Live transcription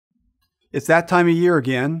It's that time of year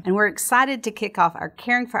again. And we're excited to kick off our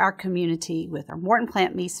Caring for Our Community with our Morton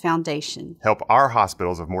Plant Meese Foundation. Help our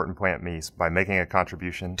hospitals of Morton Plant Meese by making a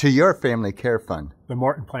contribution to your family care fund, the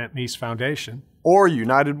Morton Plant Meese Foundation, or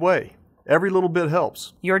United Way. Every little bit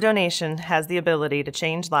helps. Your donation has the ability to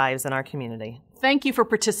change lives in our community. Thank you for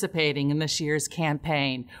participating in this year's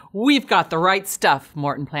campaign. We've got the right stuff,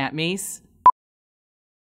 Morton Plant Meese.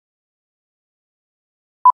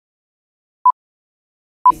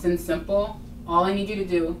 Nice and simple. All I need you to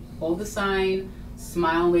do, hold the sign,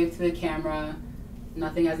 smile and wave to the camera.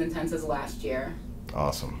 Nothing as intense as last year.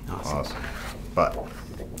 Awesome. But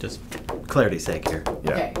just clarity's sake here.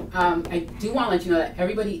 Yeah. Okay. I do want to let you know that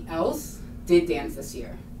everybody else did dance this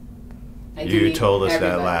year. You told us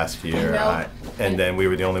that last year, and then we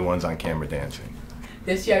were the only ones on camera dancing.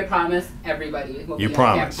 This year, I promise everybody will be on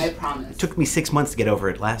promise. camera. I promise. It took me 6 months to get over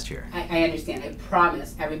it last year. I understand. I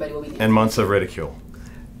promise everybody will be dancing. And months of ridicule.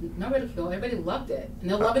 No ridicule. Everybody loved it. And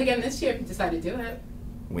they'll love it again this year if you decide to do it.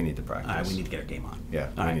 We need to practice. We need to get our game on. Yeah,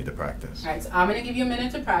 we need to practice. All right, so I'm going to give you a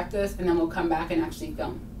minute to practice, and then we'll come back and actually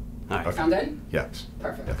film. All right. Okay. Sound good? Yes.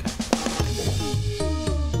 Perfect. Okay.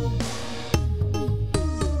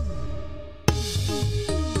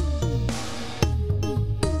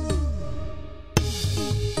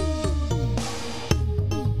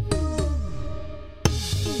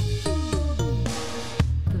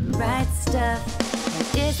 Right stuff.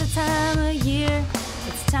 It's the time of year.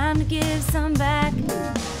 It's time to give some back.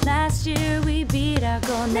 Last year we beat our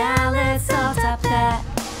goal. Now let's all top that.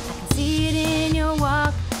 I can see it in your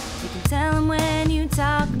walk. You can tell them when you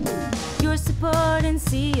talk. Your support and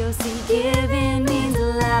COC giving means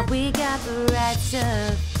a lot. We got the right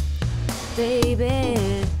stuff, baby.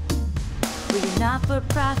 We're a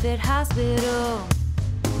not-for-profit hospital.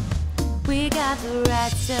 We got the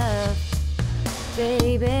right stuff,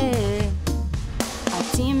 baby. Our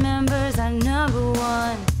team members are number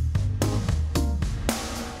one.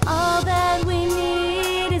 All that we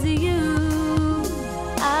need is you.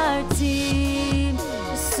 Our team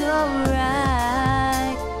is so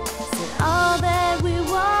right. Said all that we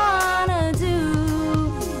wanna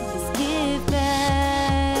do is give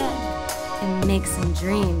back and make some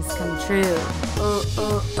dreams come true. Oh,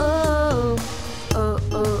 oh, oh, oh,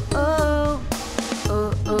 oh, oh,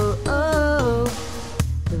 oh, oh, oh,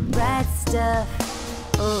 the right stuff.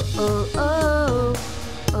 Oh, oh, oh,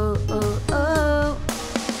 oh, oh, oh,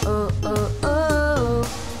 oh, oh, oh,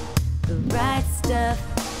 the right stuff.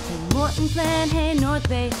 Hey Morton Plant, hey North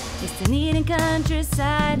Bay, it's the need and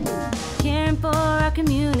countryside. Caring for our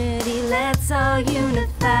community, let's all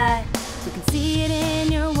unify. We can see it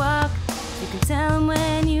in your walk, you can tell them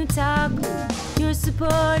when you talk. Your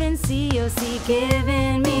support and COC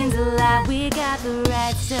giving means a lot. We got the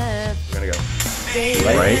right stuff. We're gonna go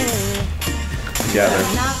right, together,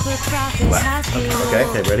 left.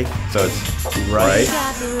 Okay, ready? So it's right,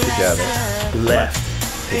 together, left,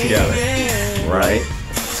 together, right,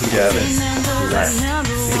 together, left,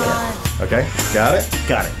 together. Okay, got it?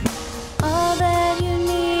 Got it. All that you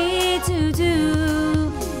need to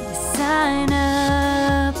do is sign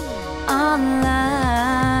up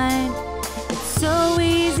online. It's so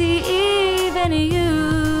easy, even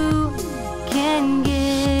you can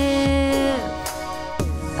give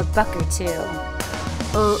a buck or two.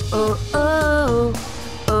 Oh, oh, oh,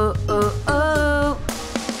 oh, oh, oh,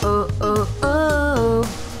 oh, oh, oh,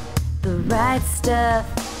 the right stuff.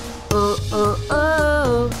 Oh, oh,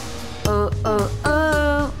 oh, oh, oh,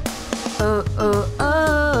 oh, oh, oh,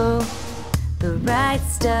 oh, the right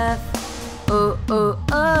stuff. Oh, oh,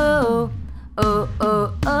 oh, oh, oh,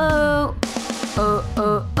 oh, oh,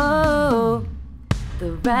 oh, oh,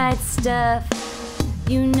 the right stuff.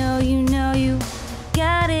 You know, you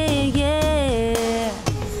got it, yeah.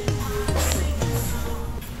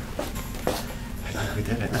 We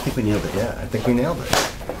did it. I think we nailed it. Yeah, I think we nailed it.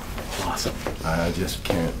 Awesome. I just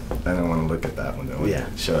can't. I don't want to look at that one, though. Yeah.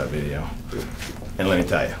 Show that video. And let me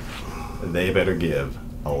tell you, they better give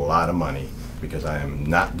a lot of money because I am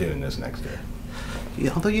not doing this next year.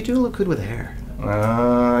 Yeah, although you do look good with hair.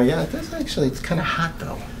 Yeah, it does actually. It's kind of hot,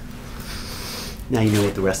 though. Now you know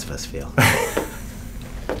what the rest of us feel.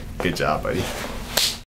 Good job, buddy.